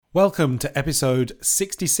Welcome to episode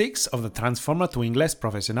 66 of the Transforma tu Inglés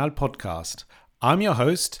Profesional podcast. I'm your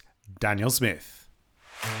host, Daniel Smith.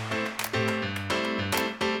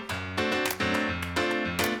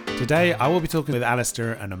 Today, I will be talking with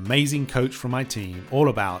Alistair, an amazing coach from my team, all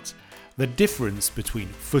about the difference between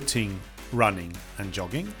footing, running, and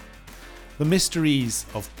jogging, the mysteries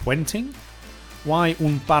of puenting, why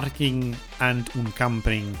un parking and un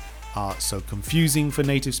camping are so confusing for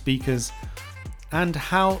native speakers, and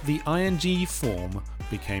how the ing form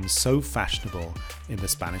became so fashionable in the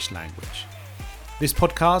Spanish language. This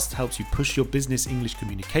podcast helps you push your business English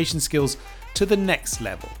communication skills to the next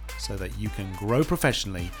level so that you can grow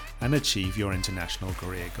professionally and achieve your international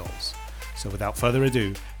career goals. So without further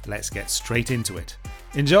ado, let's get straight into it.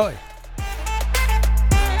 Enjoy!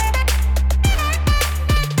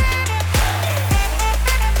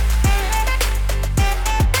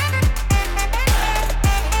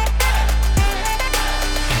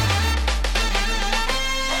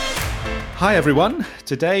 Hi everyone,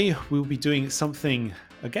 today we'll be doing something,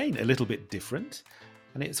 again, a little bit different,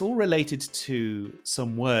 and it's all related to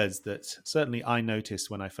some words that certainly I noticed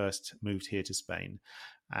when I first moved here to Spain,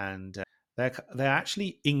 and they're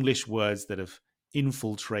actually English words that have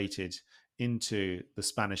infiltrated into the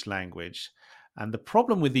Spanish language, and the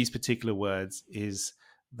problem with these particular words is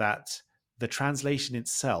that the translation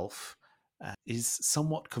itself is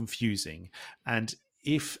somewhat confusing, and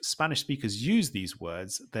if Spanish speakers use these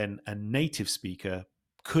words, then a native speaker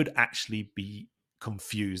could actually be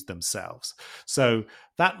confused themselves. So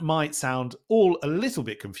that might sound all a little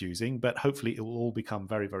bit confusing, but hopefully it will all become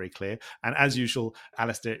very, very clear. And as usual,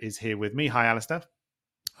 Alistair is here with me. Hi, Alistair.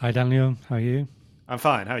 Hi, Daniel. How are you? I'm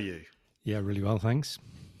fine. How are you? Yeah, really well, thanks.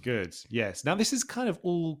 Good. Yes. Now, this is kind of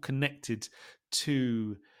all connected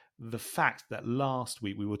to the fact that last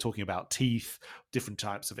week we were talking about teeth, different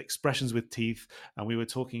types of expressions with teeth, and we were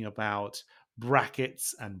talking about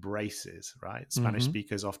brackets and braces, right? Spanish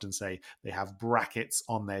speakers often say they have brackets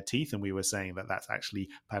on their teeth, and we were saying that that's actually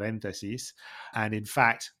paréntesis. And in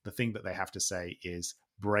fact, the thing that they have to say is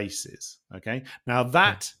braces, okay? Now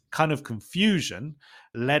that kind of confusion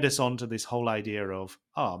led us on to this whole idea of,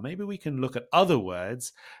 maybe we can look at other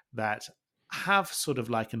words that have sort of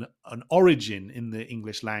like an origin in the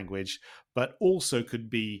English language, but also could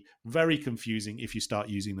be very confusing if you start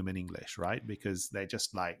using them in English, right? Because they're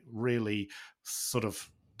just like really sort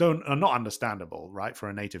of are not understandable, right, for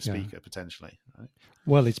a native speaker potentially. Right?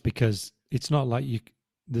 Well, it's because it's not like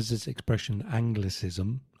there's this expression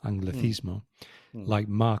anglicismo, like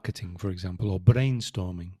marketing, for example, or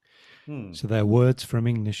brainstorming. So their words from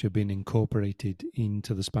English have been incorporated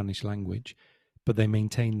into the Spanish language, but they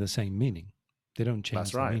maintain the same meaning. They don't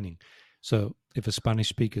change the meaning. So if a Spanish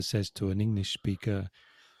speaker says to an English speaker,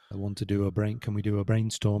 I want to do can we do a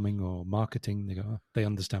brainstorming or marketing? They go, they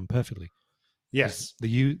understand perfectly. Yes.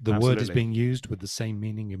 The word is being used with the same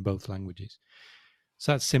meaning in both languages.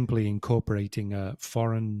 So that's simply incorporating a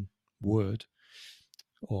foreign word,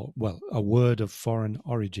 or, well, a word of foreign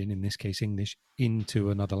origin, in this case English, into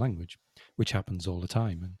another language, which happens all the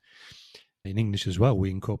time. And in English as well, we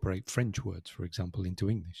incorporate French words, for example, into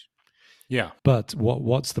English. Yeah. But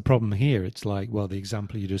what's the problem here? It's like, well, the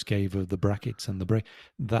example you just gave of the brackets and the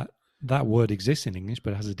that word exists in English,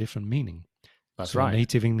 but it has a different meaning. That's so right. A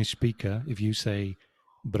native English speaker, if you say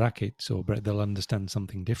brackets or they'll understand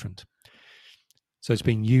something different. So it's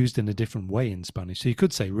being used in a different way in Spanish. So you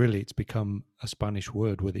could say, really, it's become a Spanish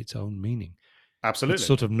word with its own meaning. Absolutely. It's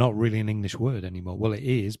sort of not really an English word anymore. Well, it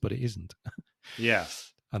is, but it isn't. Yeah.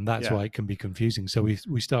 And that's why it can be confusing. So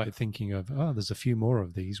we started thinking of, there's a few more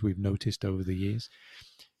of these we've noticed over the years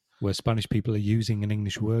where Spanish people are using an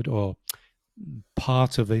English word, or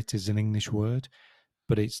part of it is an English word,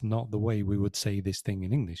 but it's not the way we would say this thing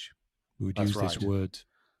in English. We would use this word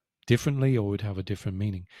differently, or would have a different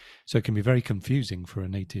meaning. So it can be very confusing for a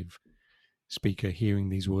native speaker hearing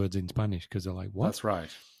these words in Spanish, because they're like, what? That's right.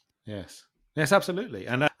 Yes. Yes, absolutely.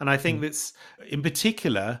 And I think that's, in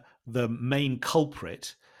particular, the main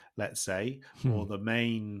culprit, let's say, or the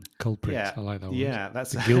main culprit. I like that word. Yeah,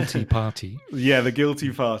 that's the guilty party. Yeah, the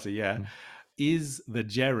guilty party. Yeah, is the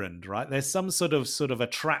gerund, right? There's some sort of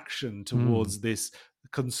attraction towards this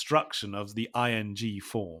construction of the ing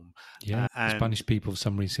form. Yeah, Spanish people for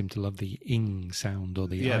some reason seem to love the ing sound, or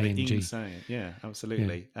the ing. The ing sound. Yeah,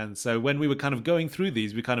 absolutely. Yeah. And so when we were kind of going through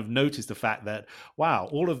these, we kind of noticed the fact that, wow,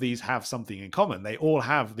 all of these have something in common. They all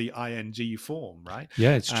have the ing form, right?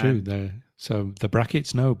 Yeah, it's true. So the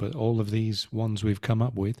brackets, no, but all of these ones we've come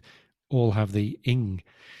up with all have the ing.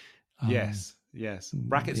 Yes. Yes,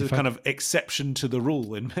 brackets In are fact, kind of exception to the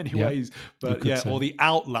rule in many yeah, ways, you but could yeah, say. or the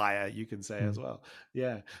outlier, you can say as well.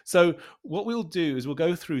 Yeah. So what we'll do is we'll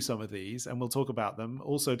go through some of these and we'll talk about them.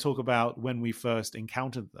 Also talk about when we first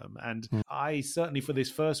encountered them. And I certainly for this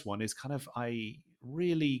first one is kind of I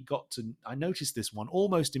noticed this one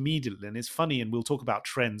almost immediately, and it's funny, and we'll talk about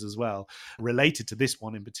trends as well related to this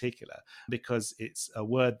one in particular, because it's a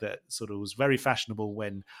word that sort of was very fashionable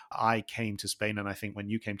when I came to Spain, and I think when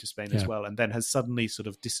you came to Spain as well, and then has suddenly sort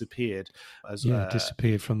of disappeared as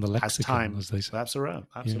disappeared from the lexicon, as time. as they say.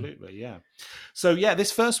 Absolutely, yeah. So yeah,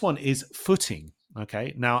 this first one is footing.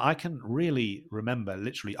 Okay, now I can really remember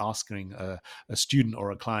literally asking a student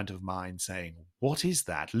or a client of mine saying, "What is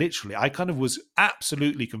that?" Literally, I kind of was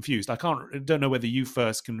absolutely confused. Don't know whether you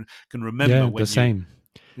first can remember. Yeah, when the same.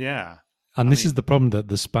 Yeah. And this is the problem, that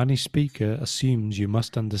the Spanish speaker assumes you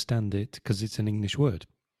must understand it because it's an English word.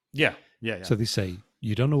 Yeah. So they say,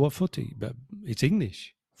 you don't know what footy, but it's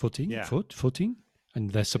English. Footing, footing. And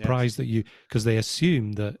they're surprised that because they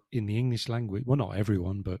assume that in the English language, well, not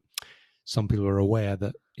everyone, but some people are aware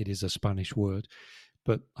that it is a Spanish word.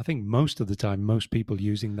 But I think most of the time, most people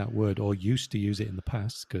using that word, or used to use it in the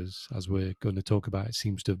past, because as we're going to talk about, it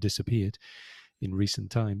seems to have disappeared in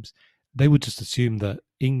recent times, they would just assume that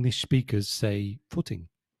English speakers say footing,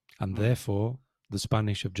 and therefore the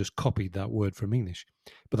Spanish have just copied that word from English.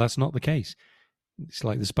 But that's not the case. It's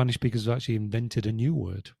like the Spanish speakers have actually invented a new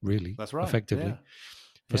word, really. That's right. Effectively.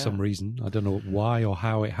 For some reason. I don't know why or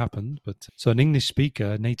how it happened, but so an English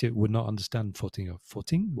speaker, native, would not understand footing. Or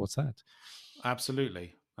footing? What's that?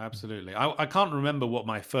 Absolutely. I can't remember what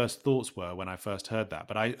my first thoughts were when I first heard that,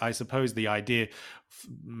 but I suppose the idea,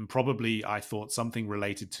 probably I thought something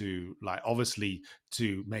related to, like, obviously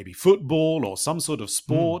to maybe football or some sort of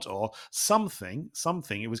sport or something.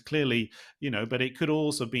 It was clearly, but it could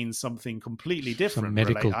also have been something completely different. Some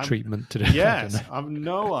medical treatment to do. Yes, I have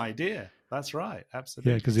no idea. That's right.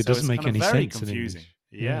 Absolutely. Yeah, because it doesn't make any sense confusing.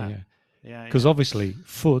 in English. Yeah. Because obviously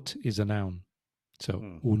foot is a noun. So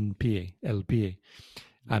un pie, el pie.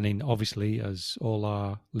 And obviously, as all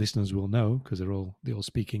our listeners will know, because they all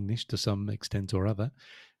speak English to some extent or other,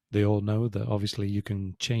 they all know that obviously you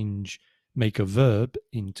can make a verb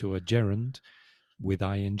into a gerund with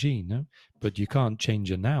ing, no? But you can't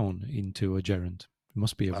change a noun into a gerund. It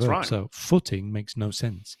must be a verb. Right. So footing makes no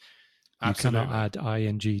sense. Absolutely. You cannot add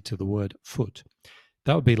ing to the word foot.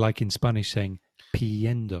 That would be like in Spanish saying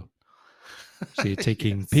piendo. So you're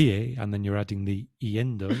taking pie and then you're adding the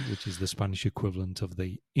iendo, which is the Spanish equivalent of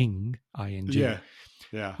the ing.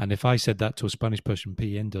 Yeah. And if I said that to a Spanish person,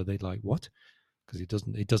 piendo, they'd like, what? Because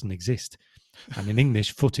it doesn't exist. And in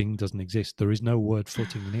English, footing doesn't exist. There is no word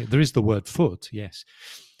footing in it. There is the word foot, yes.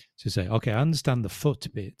 So you say, okay, I understand the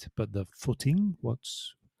foot bit, but the footing,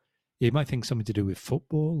 you might think something to do with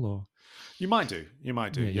football, or you might do. Yeah, you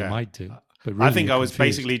might do. But really, I think I was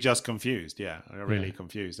basically just confused. Yeah, really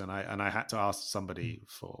confused, and I had to ask somebody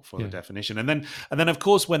for the definition, and then of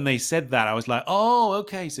course when they said that, I was like, oh,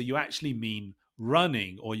 okay, so you actually mean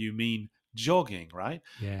running or you mean jogging, right?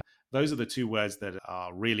 Yeah. Those are the two words that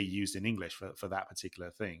are really used in English for that particular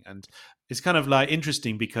thing. And it's kind of like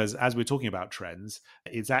interesting because as we're talking about trends,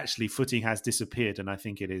 it's actually footing has disappeared, and I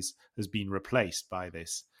think has been replaced by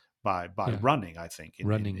this. By running, I think.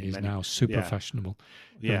 Running is now super fashionable.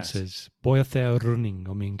 It says, voy a hacer running,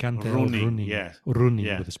 or me encanta running.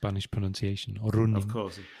 Running with a Spanish pronunciation, or running. Of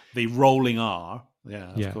course. The rolling R,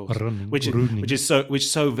 of course. Running, which is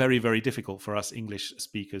so very, very difficult for us English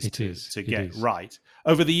speakers to get right.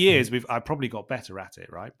 Over the years, I've probably got better at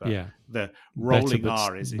it, right? But the rolling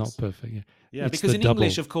R is not perfect, Yeah, because in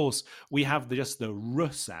English, of course, we have just the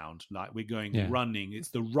R sound, like we're going running. It's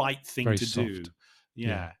the right thing very to soft. Do.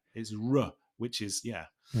 Yeah. It's R, which is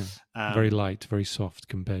very light, very soft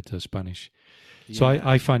compared to Spanish. So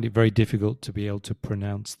I find it very difficult to be able to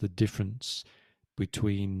pronounce the difference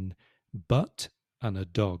between butt and a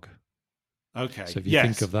dog. Okay. So if you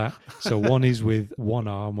think of that, so one is with one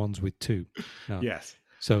R and one's with two. Now, yes.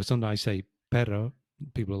 So sometimes I say perro,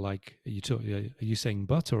 people are like, are you saying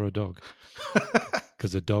butt or a dog?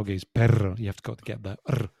 Because a dog is perro. You have to get that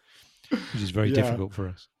R, which is very difficult for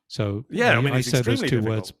us. So I said those two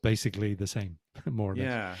words basically the same, more or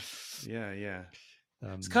less. Yeah.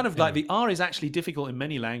 It's kind of like the R is actually difficult in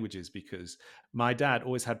many languages because my dad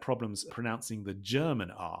always had problems pronouncing the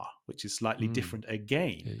German R, which is slightly different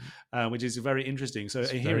again, which is very interesting. So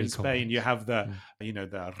here in Spain, you have the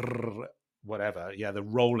the whatever, the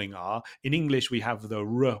rolling R. In English, we have the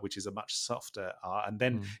R, which is a much softer R, and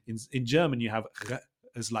then in German you have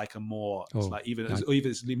as like a more, it's like even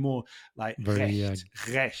it's more like very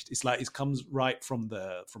recht. It's like it comes right from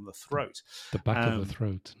the throat, the back of the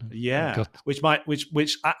throat. No? Yeah, which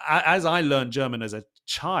as I learned German as a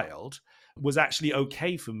child was actually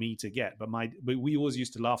okay for me to get, but we always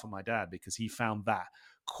used to laugh at my dad because he found that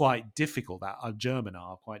quite difficult. That our German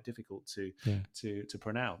are quite difficult to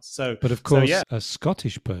pronounce. So, but of course, a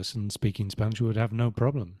Scottish person speaking Spanish would have no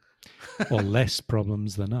problem, or less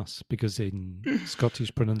problems than us, because in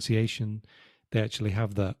Scottish pronunciation they actually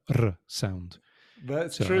have the r sound.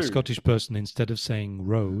 That's true. A Scottish person, instead of saying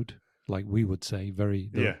road, like we would say,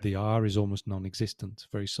 the R is almost non-existent,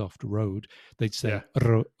 very soft, road. They'd say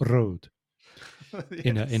road. Yes.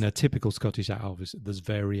 In a typical Scottish accent, there's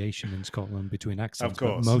variation in Scotland between accents. Of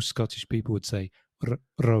course. But most Scottish people would say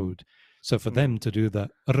road. So for them to do the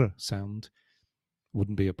r sound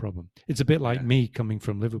wouldn't be a problem. It's a bit like me coming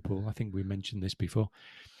from Liverpool. I think we mentioned this before.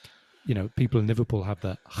 People in Liverpool have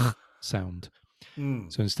the h sound.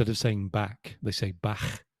 So instead of saying back, they say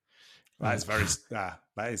bach. That's very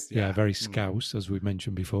very Scouse, as we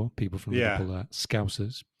mentioned before. People from Liverpool are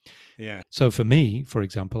Scousers. Yeah. So for me, for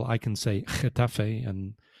example, I can say Getafe,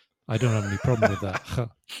 and I don't have any problem with that.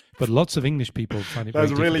 But lots of English people find it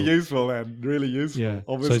That's really useful, and really useful. Yeah.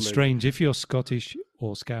 Obviously. So it's strange. If you're Scottish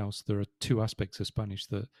or Scouse, there are two aspects of Spanish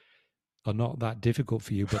that are not that difficult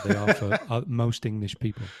for you, but they are for most English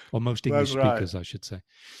people, or most English speakers, I should say.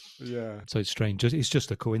 Yeah. So it's strange. It's just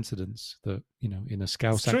a coincidence that, in a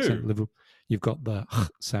Scouse accent, you've got the h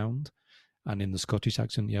sound, and in the Scottish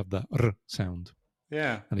accent, you have the r sound.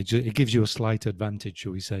 Yeah. And it gives you a slight advantage,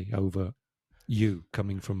 shall we say, over you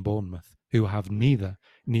coming from Bournemouth, who have neither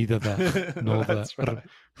the nor the r.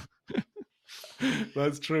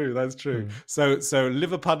 That's true. So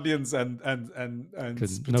Liverpudlians and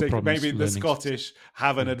particularly maybe the Scottish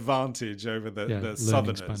have an advantage over the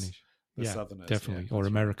Southerners. Spanish. Southerners, definitely, or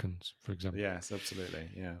Americans, for example. Yes, absolutely.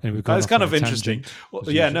 Yeah, and it's kind of interesting. Well,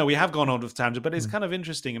 we have gone on with tangent, but it's kind of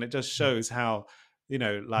interesting, and it just shows how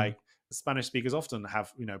Spanish speakers often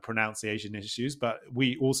have pronunciation issues, but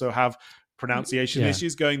we also have pronunciation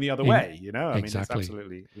issues going the other way. I mean, it's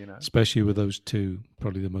absolutely especially with those two,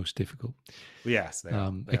 probably the most difficult. Yes, they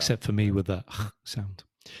are. Except for me with the sound.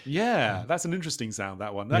 Yeah, that's an interesting sound,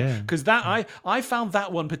 that one. Because I found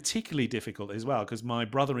that one particularly difficult as well, because my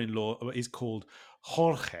brother-in-law is called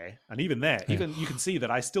Jorge, and even you can see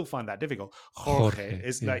that I still find that difficult. Jorge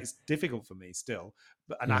is it's difficult for me still,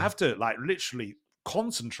 and I have to literally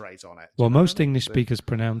concentrate on it. Well, most English speakers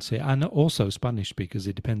pronounce it, and also Spanish speakers.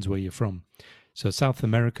 It depends where you're from. So South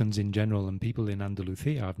Americans in general, and people in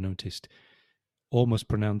Andalusia, I've noticed, almost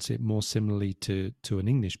pronounce it more similarly to an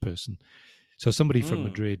English person. So somebody from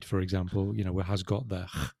Madrid, for example, has got the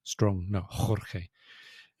strong, Jorge,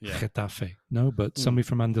 Getafe, but somebody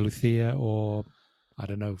from Andalusia, or I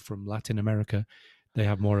don't know, from Latin America, they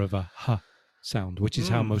have more of a h sound, which is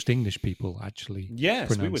how most English people actually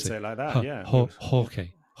pronounce we would say it like that.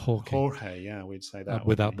 Jorge. Jorge, yeah, we'd say that.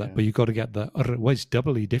 Without that, but you've got to get the r. Well, it's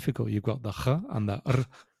doubly difficult. You've got the h and the r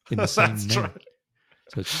in the same name. Right.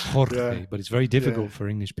 So it's Jorge, but it's very difficult for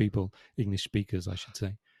English speakers, I should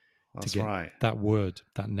say. That's to get that word,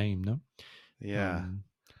 that name, no? Yeah.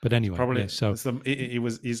 But anyway, probably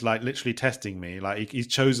he's like literally testing me. Like he's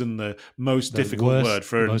chosen the most difficult word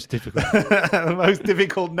for most difficult, the most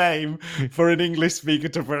difficult name for an English speaker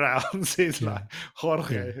to pronounce. It's like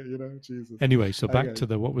Jorge, Jesus. Anyway, so back to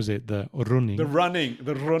what was it? The running. The running.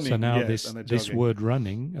 So now this word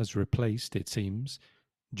running has replaced, it seems.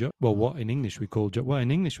 What in English we call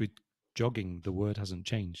jogging, the word hasn't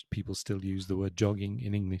changed. People still use the word jogging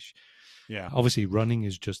in English. Yeah. Obviously, running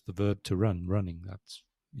is just the verb to run. Running,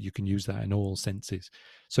 you can use that in all senses.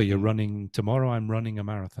 So you're running tomorrow. I'm running a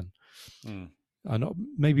marathon. And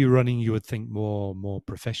maybe running, you would think more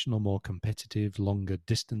professional, more competitive, longer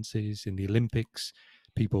distances. In the Olympics,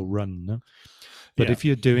 people run. No? But if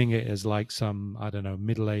you're doing it as like some, I don't know,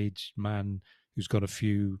 middle-aged man who's got a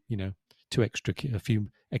few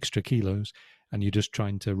extra kilos, and you're just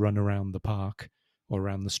trying to run around the park or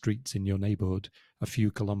around the streets in your neighborhood a few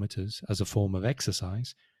kilometers as a form of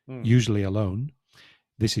exercise, usually alone,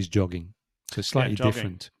 this is jogging. So it's slightly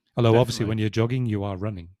different. Although obviously when you're jogging, you are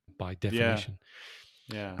running by definition.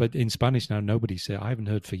 Yeah. But in Spanish now, nobody I haven't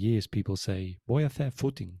heard for years people say, voy a hacer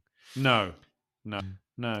footing. No.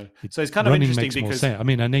 So it's kind of interesting because I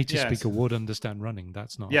mean, a native speaker would understand running.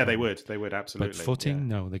 That's not. Yeah, they would absolutely. But footing,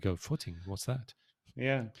 no, they go footing. What's that?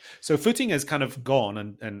 Yeah. So footing has kind of gone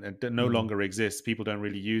and no longer exists. People don't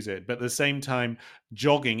really use it. But at the same time,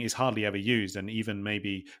 jogging is hardly ever used. And even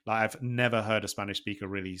maybe I've never heard a Spanish speaker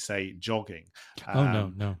really say jogging.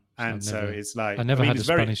 No. And so it's like, I never had it's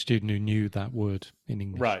a Spanish student who knew that word in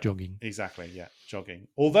English, right, jogging. Exactly, yeah, jogging.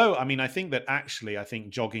 Although, I mean, I think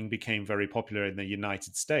jogging became very popular in the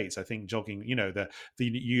United States. I think jogging,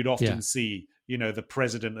 you'd often see, the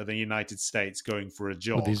president of the United States going for a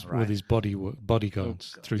jog with his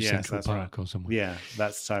bodyguards through Central Park or somewhere. Yeah,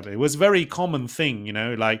 that's type. It was a very common thing,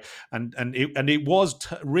 like, and it was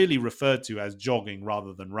really referred to as jogging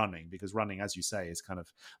rather than running, because running, as you say, is kind of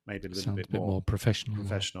maybe a little bit more professional.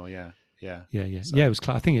 Professional, yeah. So, it was.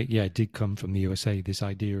 I think it did come from the USA. This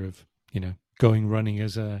idea of going running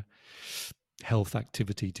as a health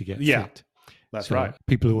activity to get fit. That's right.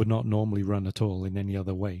 People who would not normally run at all in any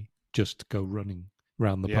other way just go running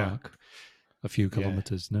around the park a few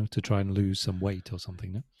kilometers, to try and lose some weight or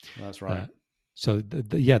something. No? That's right. So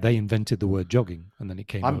they invented the word jogging, and then it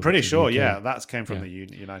came. I'm pretty sure, that came from the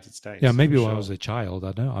United States. Yeah, maybe when I was a child,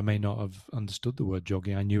 I don't know. I may not have understood the word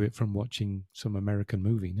jogging. I knew it from watching some American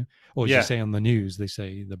movie, no? Or as you say on the news, they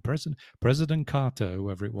say the President Carter,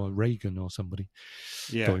 whoever it was, Reagan or somebody,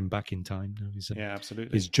 going back in time.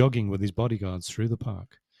 Absolutely. He's jogging with his bodyguards through the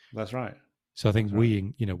park. That's right. So I think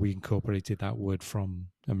we incorporated that word from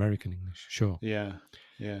American English. Sure. Yeah.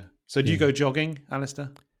 So do you go jogging,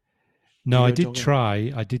 Alistair? No, I did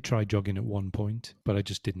try. I did try jogging at one point, but I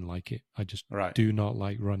just didn't like it. I just do not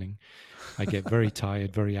like running. I get very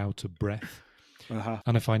tired, very out of breath,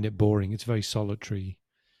 and I find it boring. It's very solitary.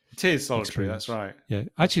 It is solitary. Experience. That's right. Yeah,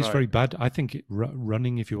 actually, it's very bad. I think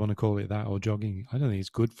running, if you want to call it that, or jogging, I don't think it's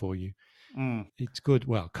good for you. It's good.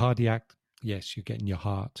 Well, cardiac. Yes, you're getting your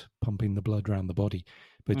heart pumping the blood around the body,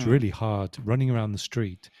 but it's really hard. Running around the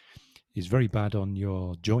street is very bad on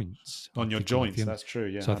your joints. That's true,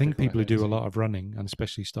 yeah. So I think people who do a lot of running, and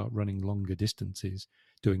especially start running longer distances,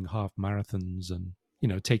 doing half marathons and,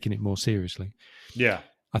 taking it more seriously. Yeah.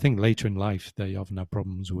 I think later in life, they often have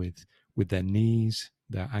problems with their knees,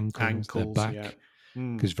 their ankles their back.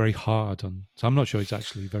 Because it's very hard on. So I'm not sure it's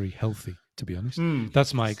actually very healthy, to be honest.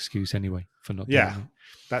 That's my excuse anyway for not doing it.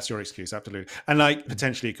 That's your excuse, absolutely. And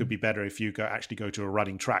potentially it could be better if you actually go to a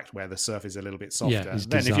running track where the surf is a little bit softer.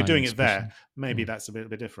 Then if you're doing it there, maybe that's a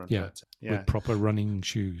bit different. Yeah. But, with proper running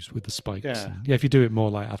shoes with the spikes. Yeah. If you do it more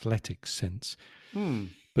like athletic sense.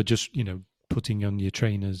 But just, putting on your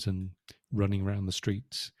trainers and running around the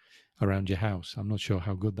streets around your house. I'm not sure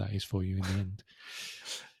how good that is for you in the end.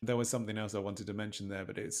 There was something else I wanted to mention there,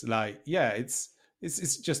 but it's like,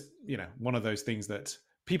 it's just, one of those things that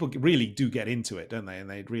people really do get into it, don't they? And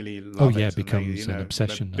they really love it. It becomes an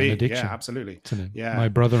obsession, an addiction. Yeah, absolutely. Yeah. My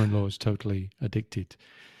brother-in-law is totally addicted.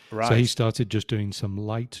 Right. So he started just doing some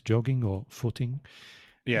light jogging or footing.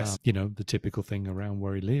 Yes. The typical thing around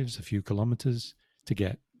where he lives, a few kilometers to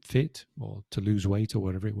get fit or to lose weight or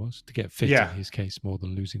whatever it was. To get fit in his case more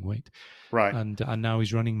than losing weight. Right. And now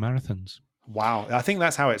he's running marathons. Wow, I think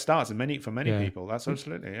that's how it starts for many people. That's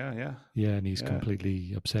absolutely, yeah. Yeah, and he's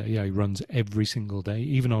completely upset. Yeah, he runs every single day.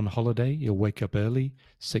 Even on holiday, he'll wake up early,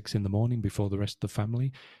 6 a.m. before the rest of the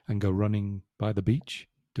family, and go running by the beach,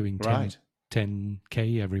 doing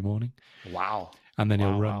 10K every morning. Wow. And then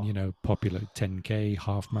he'll run, popular 10K,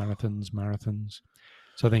 half marathons.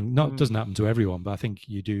 So I think doesn't happen to everyone, but I think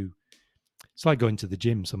you do. It's like going to the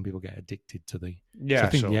gym. Some people get addicted to the. Yeah, so I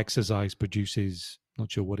think the exercise produces. Not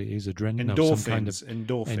sure what it is, adrenaline, endorphins, some kind of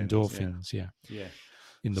endorphins,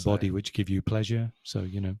 in the body, which give you pleasure. So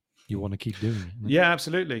you want to keep doing it. Yeah,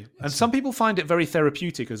 absolutely. And some people find it very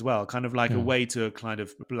therapeutic as well, kind of like a way to kind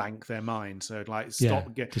of blank their mind. So like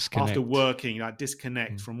after working, like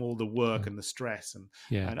disconnect from all the work and the stress, and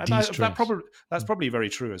that's probably very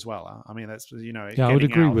true as well. I mean, that's I would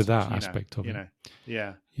agree with that aspect of it.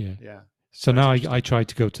 Yeah. So now I try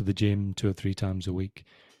to go to the gym 2 or 3 times a week.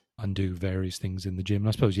 And do various things in the gym. And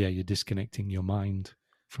I suppose, you're disconnecting your mind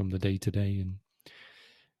from the day to day, and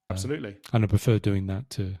absolutely. And I prefer doing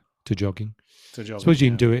that to jogging. I suppose you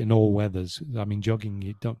can do it in all weathers. I mean,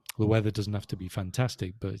 jogging, the weather doesn't have to be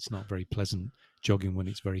fantastic, but it's not very pleasant jogging when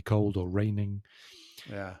it's very cold or raining.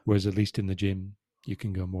 Yeah. Whereas at least in the gym, you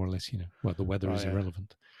can go more or less, the weather is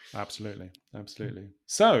irrelevant. Absolutely.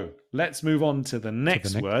 So let's move on to the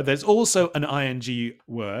next word. There's also an ing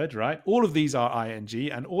word, right? All of these are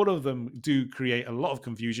ing, and all of them do create a lot of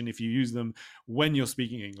confusion if you use them when you're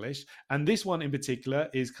speaking English. And this one in particular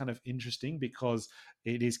is kind of interesting because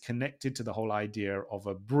it is connected to the whole idea of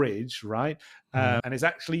a bridge, right? And it's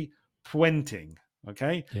actually puenting.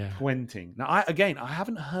 Okay. Yeah. Puenting. Now, I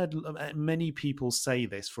haven't heard many people say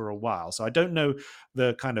this for a while, so I don't know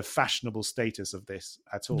the kind of fashionable status of this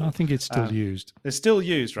at all. No, I think it's still used. It's still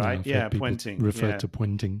used, right? Puenting. Referred to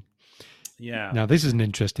puenting. Yeah. Now, this is an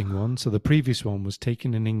interesting one. So the previous one was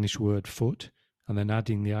taking an English word foot and then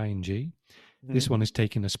adding the ing. This one is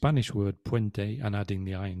taking a Spanish word, puente, and adding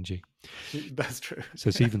the ing. That's true. So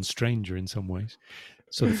it's even stranger in some ways.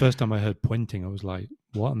 So the first time I heard puenting, I was like,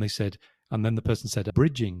 what? And they said, and then the person said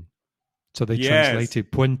bridging. So they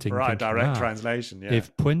translated puenting. Right, thinking, direct translation, yeah.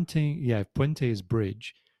 If puente is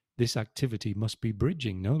bridge, this activity must be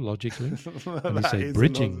bridging, no, logically. And they say,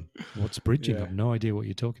 bridging. What's bridging? I have no idea what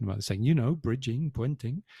you're talking about. They're saying, bridging,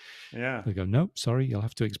 puenting. Yeah. They go, nope, sorry, you'll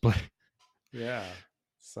have to explain. Yeah.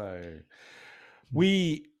 So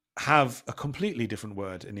we have a completely different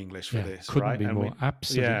word in English for this, couldn't right? Be more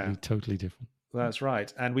absolutely, totally different. That's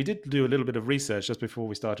right. And we did do a little bit of research just before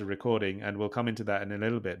we started recording, and we'll come into that in a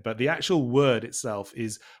little bit. But the actual word itself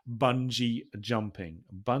is bungee jumping,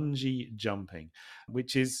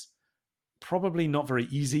 which is probably not very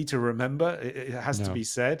easy to remember. It has to be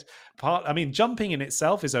said. Jumping in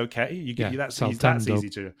itself is okay. You get that's easy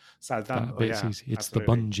to saltando. It's easy. It's absolutely.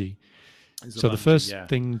 The bungee. So the first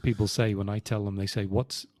thing people say when I tell them, they say,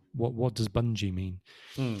 what does bungee mean?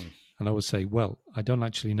 And I would say, well, I don't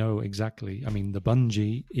actually know exactly. I mean, the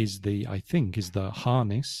bungee is the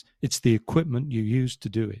harness. It's the equipment you use to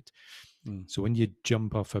do it. So when you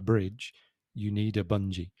jump off a bridge, you need a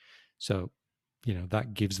bungee. So,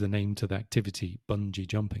 that gives the name to the activity, bungee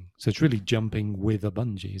jumping. So it's really jumping with a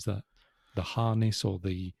bungee. Is that the harness or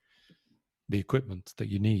the equipment that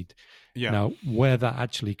you need? Yeah. Now, where that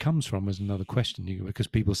actually comes from is another question, because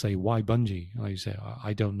people say, why bungee? And I say,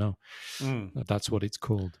 I don't know. That's what it's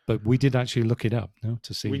called. But we did actually look it up,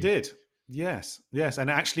 to see. We did. Yes. And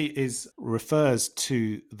it actually refers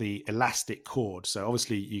to the elastic cord. So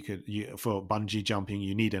obviously for bungee jumping,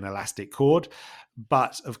 you need an elastic cord.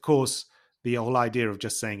 But of course, the whole idea of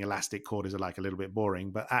just saying elastic cord is like a little bit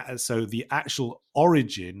boring. But so the actual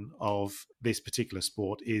origin of this particular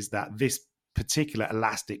sport is that this particular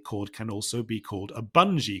elastic cord can also be called a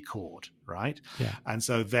bungee cord, right? Yeah. And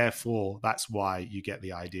so therefore that's why you get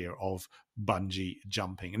the idea of bungee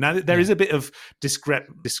jumping. Now there is a bit of discrepancy.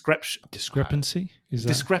 Is that?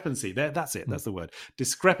 Discrepancy. That's it. That's the word.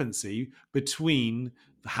 Discrepancy between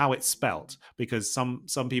how it's spelt, because some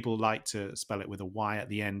people like to spell it with a Y at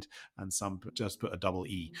the end and some just put a double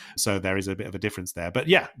E. So there is a bit of a difference there. But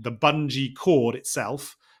yeah, the bungee cord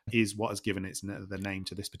itself is what has given the name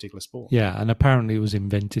to this particular sport. Yeah, and apparently it was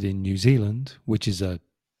invented in New Zealand, which is a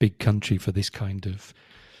big country for this kind of,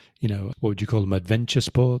 what would you call them, adventure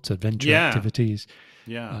sports, activities.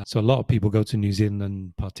 Yeah. So a lot of people go to New Zealand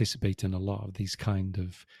and participate in a lot of these kind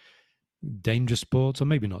of dangerous sports, or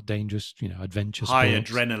maybe not dangerous, adventure sports. High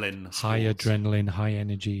adrenaline, high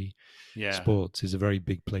energy sports is a very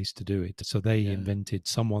big place to do it. So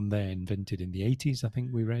someone there invented in the 80s, I think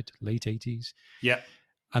we read, late 80s. Yeah.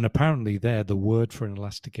 And apparently the word for an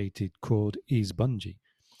elasticated cord is bungee,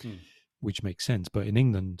 which makes sense. But in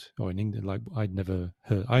England, like I'd never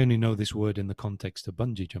heard, I only know this word in the context of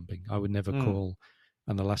bungee jumping. I would never call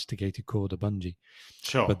an elasticated cord a bungee.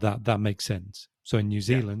 Sure. But that makes sense. So in New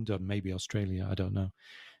Zealand, or maybe Australia, I don't know,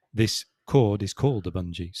 this cord is called a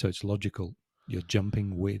bungee. So it's logical. You're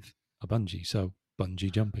jumping with a bungee. So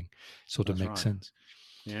bungee jumping sort of makes sense.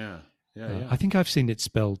 Yeah. I think I've seen it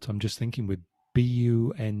spelled, I'm just thinking, with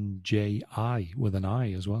Bunji with an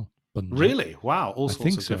I as well. Bungee. Really? Wow. All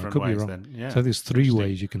sorts of different ways wrong. Then. Yeah. So there's 3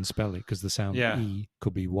 ways you can spell it, because the sound E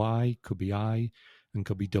could be Y, could be I, and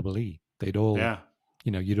could be double E. They'd all,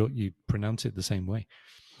 you pronounce it the same way.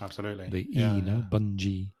 Absolutely. The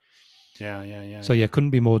bungee. Yeah. So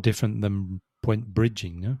couldn't be more different than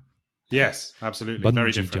bridging, no? Yes, absolutely. Bungee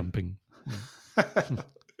Very different. Jumping.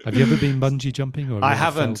 Have you ever been bungee jumping? Or I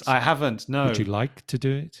haven't. No. Would you like to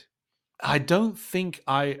do it? I don't think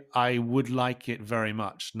I would like it very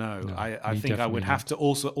much. No, I think I would have to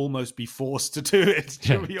also almost be forced to do it.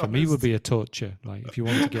 To be honest. For me, it would be a torture. Like, if you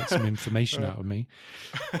want to get some information out of me,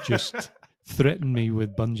 just threaten me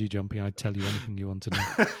with bungee jumping. I'd tell you anything you want to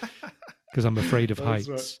know, because I'm afraid of heights.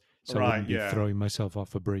 Right. So I wouldn't be throwing myself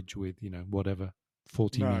off a bridge with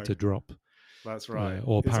 40-meter drop. That's right.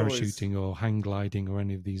 Or parachuting or hang gliding or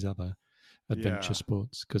any of these other adventure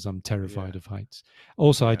sports, because I'm terrified of heights.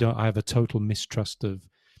 Also, I have a total mistrust of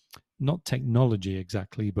not technology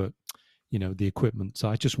exactly, but the equipment. So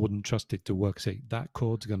I just wouldn't trust it to work. Say that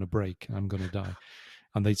cord's going to break, I'm going to die.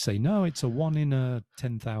 And they'd say, no, it's a 1 in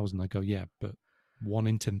 10,000. I go, yeah, but 1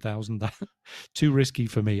 in 10,000, that too risky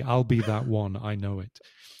for me. I'll be that one. I know it.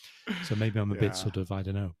 So maybe I'm a bit sort of, I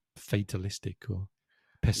don't know, fatalistic or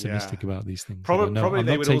pessimistic about these things. Probably I'm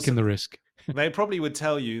not taking the risk. They probably would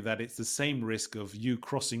tell you that it's the same risk of you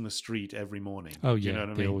crossing the street every morning. Oh, yeah. You know what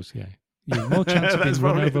I mean? Always, more chance of being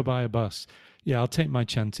run over by a bus. Yeah, I'll take my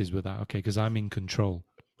chances with that. Okay, because I'm in control.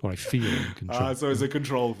 or I feel in control. So it's a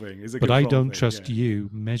control thing. But I don't trust you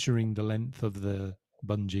measuring the length of the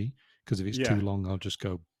bungee, because if it's too long, I'll just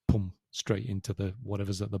go pum straight into the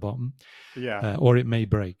whatever's at the bottom. Yeah. Or it may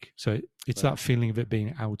break. So it's that feeling of it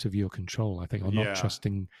being out of your control, I think, or not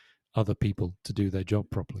trusting other people to do their job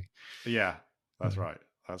properly. Yeah, that's right.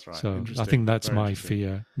 That's right. So I think that's my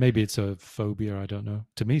fear. Maybe it's a phobia. I don't know.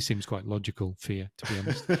 To me, it seems quite logical fear, to be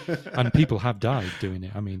honest. And people have died doing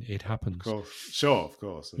it. I mean, it happens. Of course. Sure. Of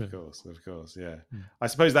course. Yeah. I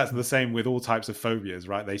suppose that's the same with all types of phobias,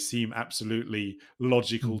 right? They seem absolutely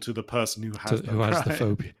logical to the person who has them, the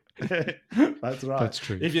phobia. That's right. That's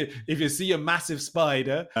true. If you see a massive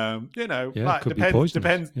spider, depends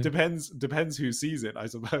who sees it, I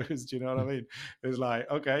suppose. Do you know what I mean? It's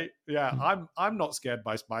like, okay, I'm not scared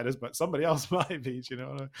by spiders, but somebody else might be. Do you know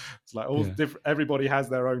what I mean? It's like all different. Everybody has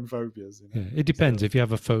their own phobias. You know? It depends. If you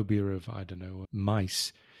have a phobia of, I don't know,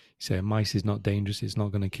 mice, you say a mice is not dangerous. It's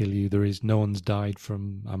not going to kill you. No one's died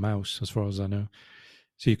from a mouse, as far as I know.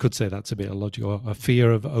 So you could say that's a bit illogical. Or a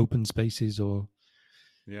fear of open spaces, or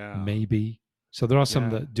maybe. So there are some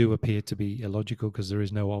that do appear to be illogical because there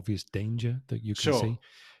is no obvious danger that you can see.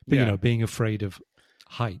 But being afraid of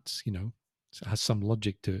heights, has some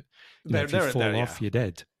logic to it. If you fall off, you're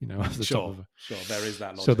dead. Off the top of it. Sure, there is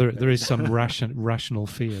that logic. So there is some rational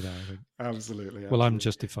fear there, I think. Absolutely. Well, I'm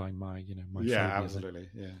justifying my phobia. Absolutely.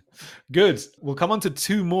 Yeah. Good. We'll come on to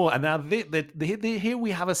two more, and now here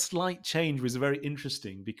we have a slight change, which is very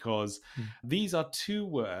interesting because these are two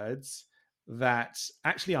words that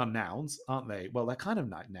actually are nouns, aren't they? Well, they're kind of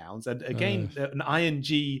like nouns. And again, an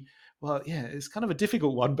ing, well, it's kind of a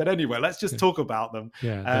difficult one. But anyway, let's just talk about them.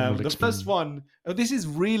 The first one, this is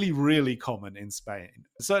really, really common in Spain,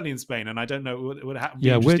 certainly in Spain. And I don't know, it would be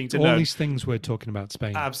interesting to know. All these things we're talking about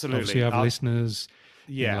Spain. Absolutely. Obviously, you have listeners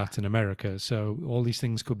in Latin America. So all these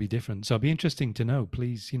things could be different. So it'd be interesting to know.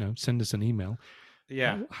 Please, send us an email.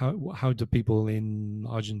 Yeah. How do people in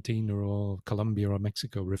Argentina or Colombia or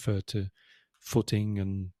Mexico refer to footing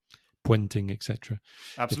and puenting, etc.?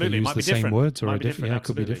 Absolutely, it might be the different. Same words or might a different? It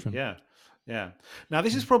could be different. Yeah. Now,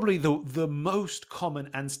 this is probably the most common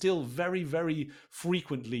and still very, very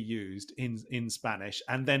frequently used in Spanish,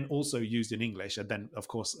 and then also used in English, and then of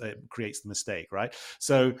course it creates the mistake, right?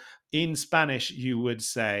 So in Spanish, you would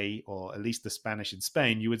say, or at least the Spanish in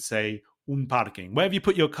Spain, you would say un parking. Where have you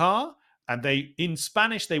put your car? And in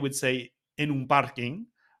Spanish they would say en un parking.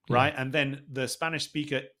 Right. And then the Spanish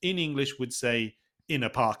speaker in English would say in a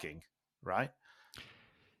parking. Right.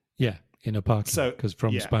 Yeah. In a parking. So, because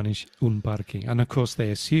from Spanish, un parking. And of course,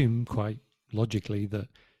 they assume quite logically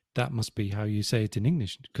that must be how you say it in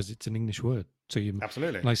English because it's an English word. So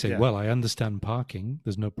absolutely. And I say, well, I understand parking.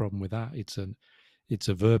 There's no problem with that. It's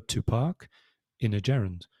a verb to park in a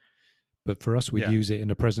gerund. But for us, we use it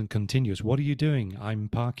in a present continuous. What are you doing? I'm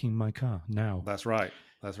parking my car now. That's right.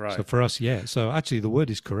 So for us, So actually, the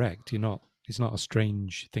word is correct. It's not a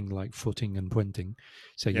strange thing like footing and puenting.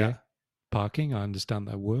 So parking. I understand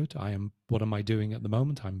that word. What am I doing at the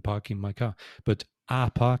moment? I'm parking my car. But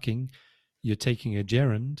parking, you're taking a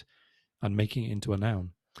gerund and making it into a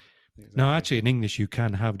noun. Exactly. Now, actually, in English, you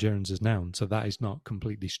can have gerunds as nouns, so that is not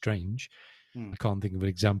completely strange. I can't think of an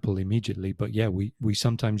example immediately, but we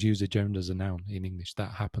sometimes use a gerund as a noun in English.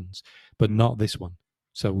 That happens, but not this one.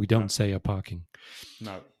 So we don't say a parking.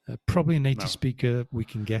 No. Probably a native speaker, we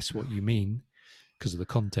can guess what you mean because of the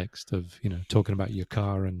context of, talking about your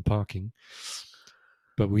car and parking.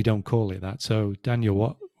 But we don't call it that. So,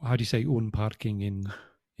 Daniel, how do you say un parking in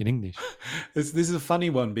English? This is a funny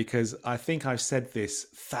one because I think I've said this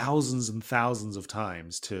thousands and thousands of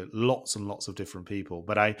times to lots and lots of different people,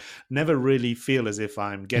 but I never really feel as if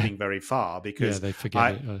I'm getting very far because they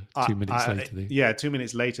forget it 2 minutes later. 2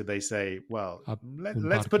 minutes later they say, well,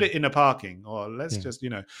 let's put it in a parking, or let's just,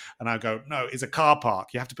 and I go, no, it's a car park.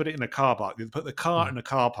 You have to put it in a car park. You put the car in a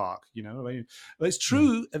car park, Well, it's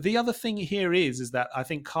true. The other thing here is that I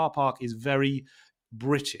think car park is very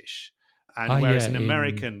British. And whereas in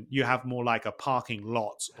American, you have more like a parking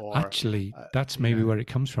lot. Or actually, that's maybe where it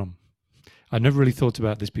comes from. I never really thought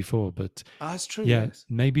about this before, but that's true. Yeah,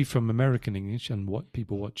 maybe from American English and what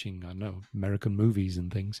people watching, I know, American movies and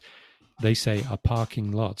things, they say a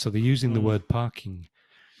parking lot. So they're using the word parking,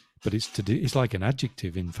 but it's like an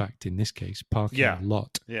adjective. In fact, in this case, parking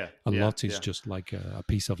lot. A lot is just like a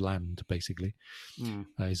piece of land, basically.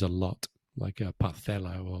 Is a lot. Like a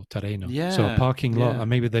parcela or terreno. So a parking lot, and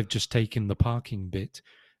maybe they've just taken the parking bit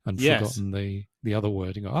and forgotten the other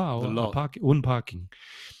word and go, un parking.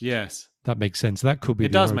 Yes. That makes sense. That could be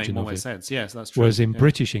the origin of it. It does make more sense. Yes, that's true. Whereas in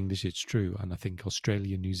British English, it's true. And I think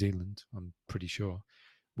Australia, New Zealand, I'm pretty sure,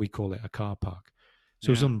 we call it a car park.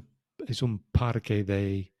 So it's it's un parque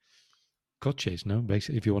de coches, no?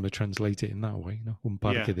 Basically, if you want to translate it in that way, no? Un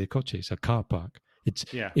parque de coches, a car park.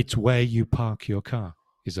 It's where you park your car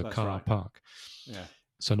is a car park. Yeah.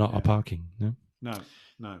 So not a parking, no?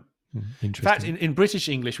 No. Interesting. In fact, in British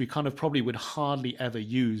English, we kind of probably would hardly ever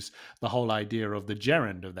use the whole idea of the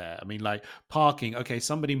gerund of there. I mean, like parking. Okay,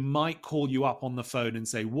 somebody might call you up on the phone and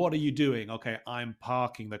say, "What are you doing?" Okay, I'm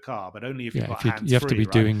parking the car, but only if you've got hands free. You have to be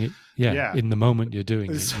doing it. Yeah, in the moment you're doing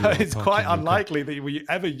it. So it's quite unlikely that we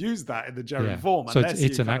ever use that in the gerund form. So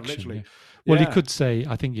it's an action. Well, you could say.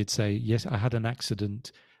 I think you'd say, "Yes, I had an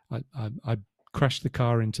accident. I crashed the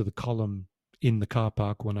car into the column in the car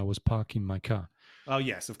park when I was parking my car." Oh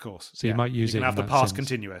yes, of course. So you might use you it. You can have the past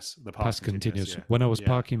continuous. The past continuous. When I was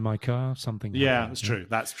parking my car, something. Yeah, happened, true.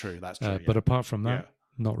 That's true. That's true. But apart from that,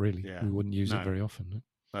 not really. We wouldn't use it very often. No?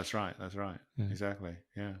 That's right. Yeah. Exactly.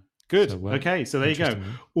 Yeah. Good. Okay. So there you go.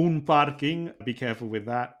 Un parking. Be careful with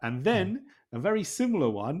that. And then a very similar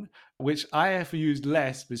one, which I have used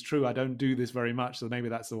less. But it's true. I don't do this very much. So maybe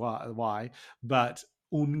that's the why. But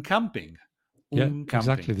un camping.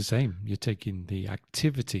 Exactly the same. You're taking the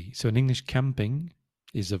activity. So in English, camping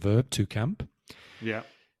is a verb, to camp. Yeah.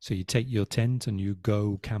 So you take your tent and you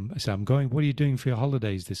go camp. So what are you doing for your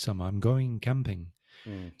holidays this summer? I'm going camping.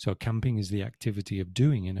 So camping is the activity of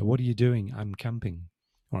doing it. What are you doing? I'm camping,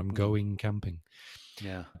 or I'm going camping.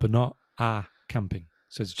 Yeah. But not camping.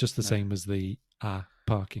 So it's just the same as the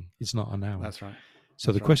parking. It's not an hour. That's right.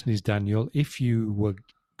 So the question is, Daniel, if you were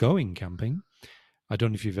going camping, I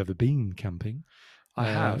don't know if you've ever been camping. I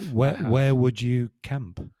have. Where would you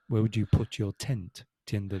camp? Where would you put your tent?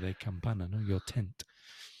 Tienda de campana, no? Your tent.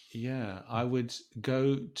 Yeah, I would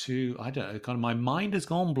go to, I don't know, kind of my mind has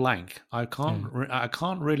gone blank. I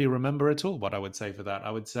can't really remember at all what I would say for that. I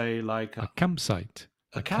would say like a campsite.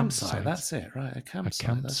 A campsite, that's it, right? A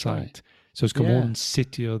campsite. That's right. So it's como un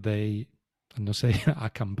sitio de, no sé,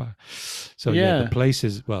 acampar. So the place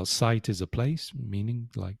is, site is a place, meaning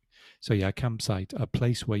like, so a campsite, a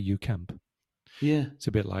place where you camp. Yeah. It's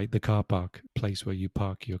a bit like the car park, place where you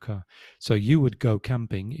park your car. So you would go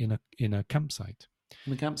camping in a campsite.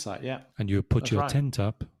 In the campsite, yeah. And you would put your tent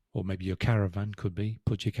up, or maybe your caravan could be,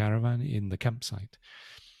 put your caravan in the campsite.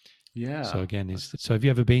 Yeah. So again, have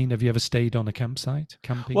you ever stayed on a campsite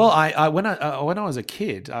camping? Well, when I was a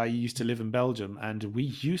kid, I used to live in Belgium, and we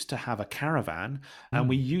used to have a caravan, and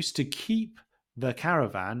we used to keep the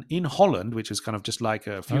caravan in Holland, which is kind of just like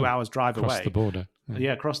a few hours drive away. Across the border.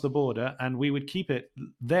 Yeah, across the border. And we would keep it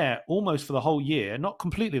there almost for the whole year, not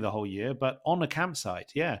completely the whole year, but on a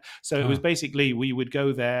campsite. Yeah. So it was basically, we would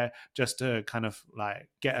go there just to kind of like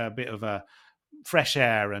get a bit of a fresh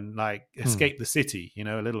air and like escape the city,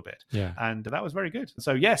 a little bit. Yeah. And that was very good.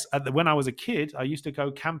 So yes, when I was a kid, I used to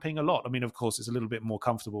go camping a lot. I mean, of course, it's a little bit more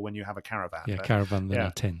comfortable when you have a caravan. Yeah, caravan than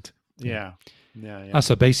a tent. Yeah.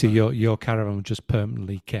 So basically, your caravan was just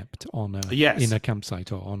permanently kept on in a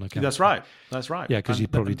campsite or on a campsite. That's right. Yeah, because you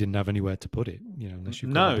probably didn't have anywhere to put it, unless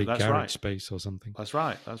you've got a big garage space or something. That's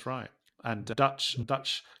right. And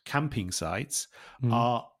Dutch camping sites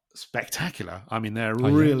are spectacular. I mean, they're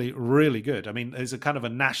really, really good. I mean, there's a kind of a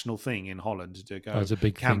national thing in Holland to go it's a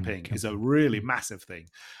big camping. It's a really massive thing.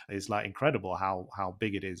 It's like incredible how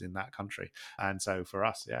big it is in that country. And so for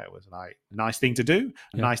us, it was like a nice thing to do,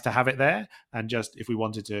 nice to have it there. And just if we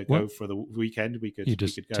wanted to go for the weekend, we could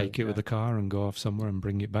just go, take it with the car and go off somewhere and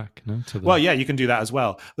bring it back. No, you can do that as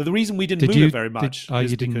well. But the reason we didn't move it very much.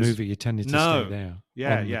 You didn't move it. You tended to stay there.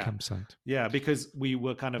 On the campsite. Yeah, because we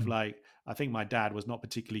were kind of like, I think my dad was not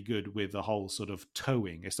particularly good with the whole sort of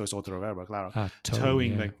towing. Esto es otro verbo, claro.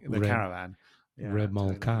 Towing the caravan.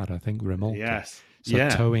 Remolcar, I think. Remolcar. Yes. So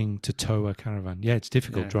to tow a caravan. Yeah, it's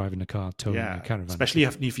difficult driving a car, towing a caravan. Especially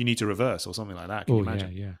if you need to reverse or something like that. Can you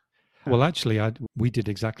imagine? Yeah. Well, actually, we did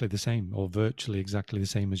exactly the same, or virtually exactly the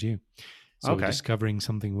same as you. So we're discovering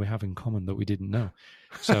something we have in common that we didn't know.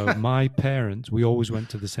 So my parents, we always went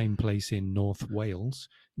to the same place in North Wales,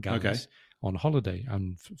 guys, on holiday,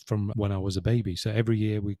 and from when I was a baby. So every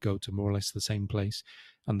year we'd go to more or less the same place,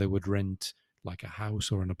 and they would rent like a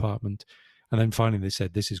house or an apartment. And then finally they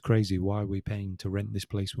said, this is crazy. Why are we paying to rent this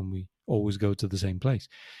place when we always go to the same place?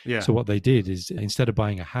 Yeah. So what they did is, instead of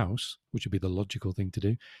buying a house, which would be the logical thing to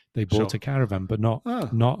do, they bought a caravan, but not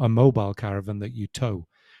a mobile caravan that you tow.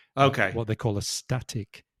 Okay. What they call a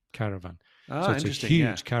static caravan. So it's a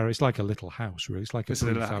huge caravan. It's like a little house, really. It's like a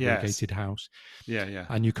prefabricated house. Yeah.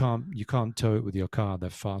 And you can't tow it with your car. They're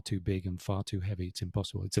far too big and far too heavy. It's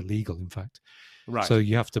impossible. It's illegal, in fact. Right. So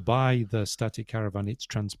you have to buy the static caravan. It's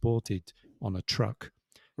transported on a truck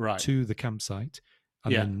to the campsite,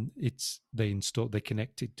 and then they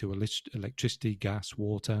connect it to electricity, gas,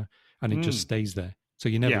 water, and it just stays there. So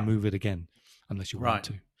you never move it again unless you want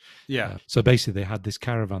to. Yeah. So basically, they had this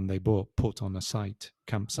caravan they put on a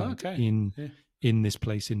campsite in this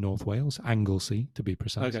place in North Wales, Anglesey to be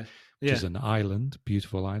precise, which is an island,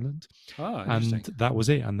 beautiful island. Oh, and that was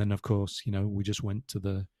it. And then, of course, we just went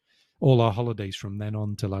to all our holidays from then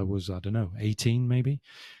on till I was, 18 maybe.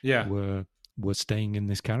 Yeah. Were staying in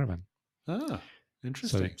this caravan. Oh,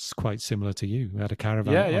 interesting. So it's quite similar to you. We had a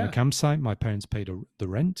caravan on a campsite. My parents paid the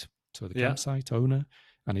rent to the campsite owner,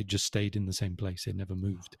 and it just stayed in the same place. It never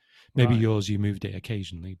moved. Maybe yours, you moved it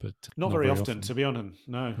occasionally, but not very often, to be honest.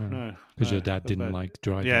 No. Because your dad didn't like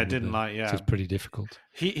driving. Yeah, didn't like. Yeah, so it's pretty difficult.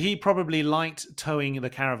 He probably liked towing the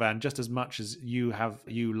caravan just as much as you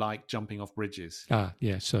like jumping off bridges.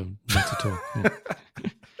 Yeah. So not at all. Yeah.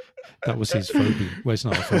 That was his phobia. Well, it's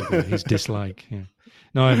not a phobia. His dislike. Yeah.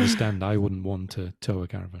 No, I understand. I wouldn't want to tow a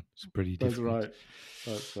caravan. It's pretty difficult.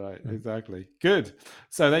 That's right. Exactly. Good.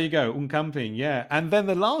 So there you go. Un camping. Yeah. And then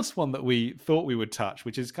the last one that we thought we would touch,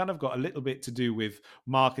 which has kind of got a little bit to do with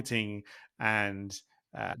marketing and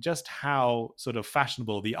just how sort of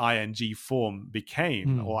fashionable the ING form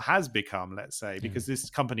became or has become, let's say, because this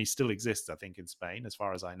company still exists, I think, in Spain, as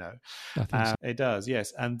far as I know. I think so. It does,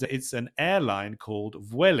 yes. And it's an airline called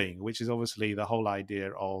Vueling, which is obviously the whole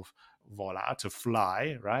idea of volar, to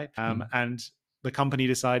fly, right? And the company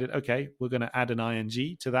decided, okay, we're going to add an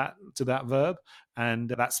ing to that verb, and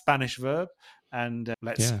that Spanish verb, and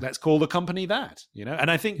let's call the company that, And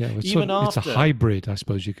I think even after, it's a hybrid, I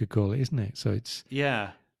suppose you could call it, isn't it? So it's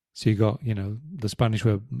So you got the Spanish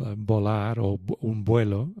word volar or un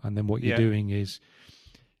vuelo, and then what you're doing is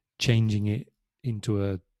changing it into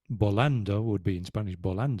a volando, would be in Spanish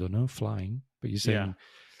volando, no, flying, but you're saying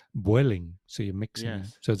vueling, so you're mixing it.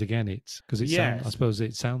 So again, it's because I suppose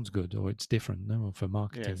it sounds good, or it's different, no, for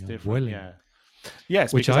marketing. It's different. Vueling.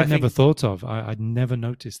 Yes, which I'd never thought of. I'd never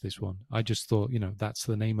noticed this one. I just thought, that's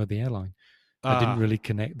the name of the airline. I didn't really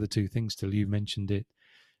connect the two things till you mentioned it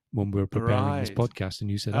when we were preparing this podcast, and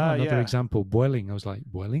you said, another example, Vueling. I was like,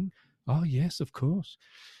 Vueling? Oh, yes, of course.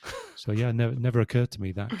 So never occurred to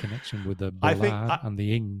me that connection with the volar and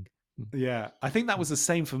the ing. Yeah, I think that was the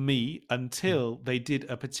same for me until they did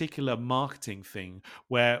a particular marketing thing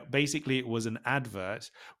where basically it was an advert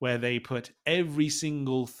where they put every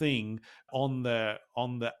single thing on the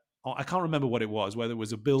I can't remember what it was, whether it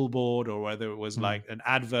was a billboard or whether it was like an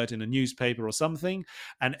advert in a newspaper or something,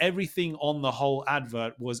 and everything on the whole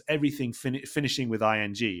advert was everything finishing with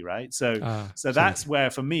ing, right? So that's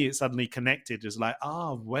where for me it suddenly connected as like,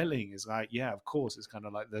 Vueling is like, of course, it's kind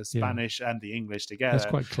of like the Spanish and the English together.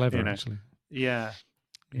 That's quite clever, actually. Yeah.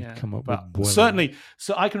 Come up with certainly.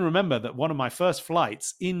 So I can remember that one of my first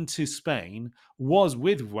flights into Spain was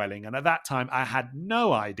with Vueling, and at that time I had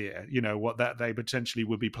no idea, what that they potentially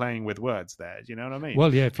would be playing with words there. Do you know what I mean?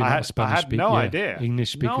 Well, if you're not a Spanish speaker, no idea.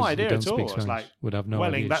 English speakers no idea who don't at all. speak Spanish like, would have no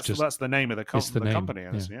Vueling, idea. That's the name of the company.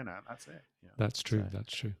 Yeah. That's it. That's true.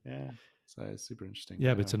 That's true. Yeah. So it's super interesting.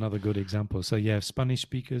 Yeah, but it's another good example. So Spanish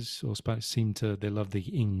speakers or Spanish they love the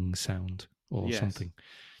ing sound or something.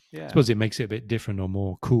 Yeah. I suppose it makes it a bit different or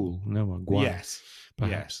more cool. Guay, yes.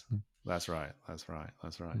 Perhaps. Yes. That's right.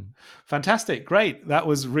 Fantastic. Great. That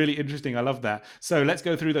was really interesting. I love that. So let's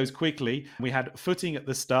go through those quickly. We had footing at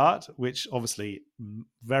the start, which obviously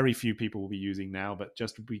very few people will be using now, but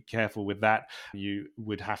just be careful with that. You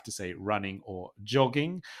would have to say running or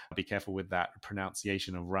jogging. Be careful with that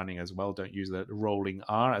pronunciation of running as well. Don't use the rolling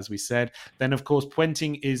R, as we said. Then, of course,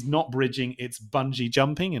 puenting is not bridging, it's bungee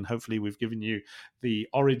jumping. And hopefully we've given you the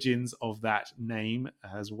origins of that name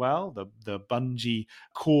as well. The bungee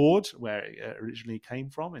cord, where it originally came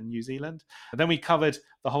from in New Zealand. And then we covered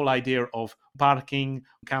the whole idea of parking,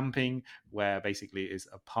 camping, where basically is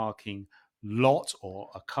a parking lot or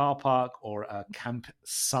a car park or a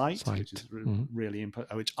campsite, which is really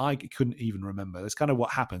important, which I couldn't even remember. That's kind of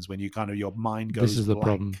what happens when your mind goes blank. This is the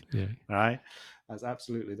problem. Yeah. Right? That's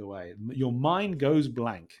absolutely the way. Your mind goes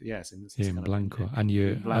blank. Yes. In blanco.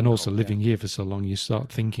 And also living here for so long, you start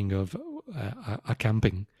thinking of a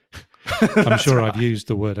camping. I'm sure I've used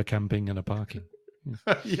the word a camping and a parking.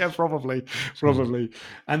 Yeah, probably.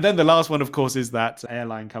 And then the last one, of course, is that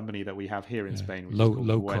airline company that we have here in Spain, which is called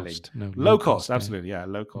low Vueling. cost. Low cost, absolutely. Yeah,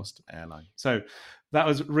 low cost airline. So that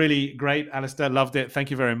was really great, Alistair. Loved it.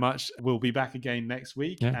 Thank you very much. We'll be back again next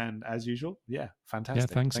week. Yeah. And as usual, fantastic.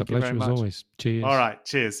 Yeah, thanks. A pleasure as always. Cheers. All right.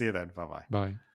 Cheers. See you then. Bye-bye. Bye.